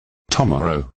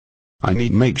Tomorrow. I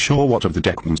need make sure what of the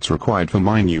documents required for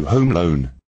my new home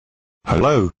loan.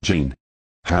 Hello, Jean.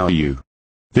 How are you?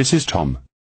 This is Tom.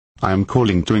 I am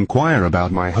calling to inquire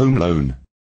about my home loan.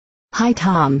 Hi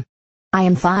Tom. I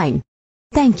am fine.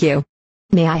 Thank you.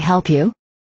 May I help you?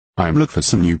 I am looking for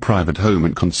some new private home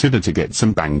and consider to get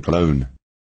some bank loan.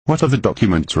 What are the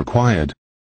documents required?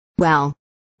 Well,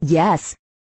 yes.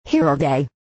 Here are they.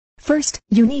 First,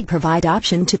 you need provide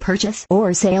option to purchase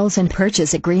or sales and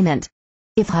purchase agreement.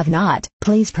 If have not,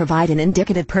 please provide an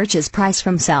indicative purchase price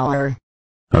from seller.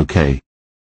 Okay.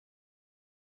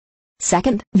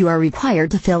 Second, you are required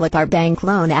to fill up our bank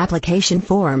loan application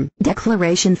form,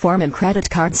 declaration form and credit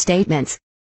card statements.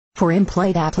 For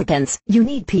employed applicants, you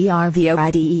need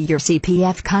PRVOIDE your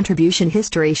CPF contribution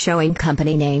history showing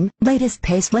company name, latest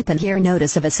payslip and year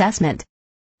notice of assessment.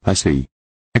 I see.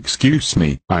 Excuse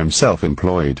me, I'm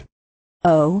self-employed.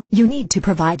 Oh, you need to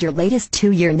provide your latest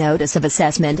 2-year notice of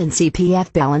assessment and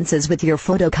CPF balances with your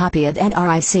photocopied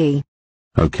NRIC.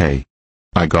 Okay.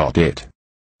 I got it.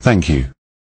 Thank you.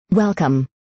 Welcome.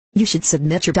 You should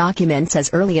submit your documents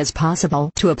as early as possible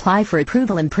to apply for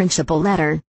approval in principal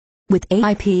letter. With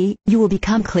AIP, you will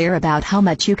become clear about how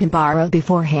much you can borrow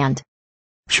beforehand.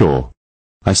 Sure.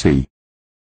 I see.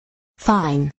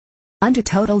 Fine. Under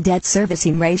total debt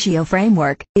servicing ratio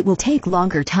framework, it will take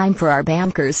longer time for our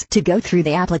bankers to go through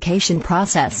the application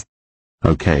process.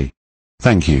 Okay.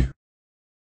 Thank you.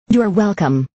 You are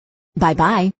welcome.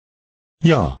 Bye-bye.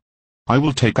 Yeah. I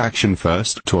will take action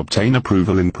first to obtain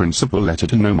approval in principal letter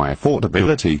to know my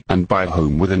affordability and buy a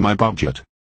home within my budget.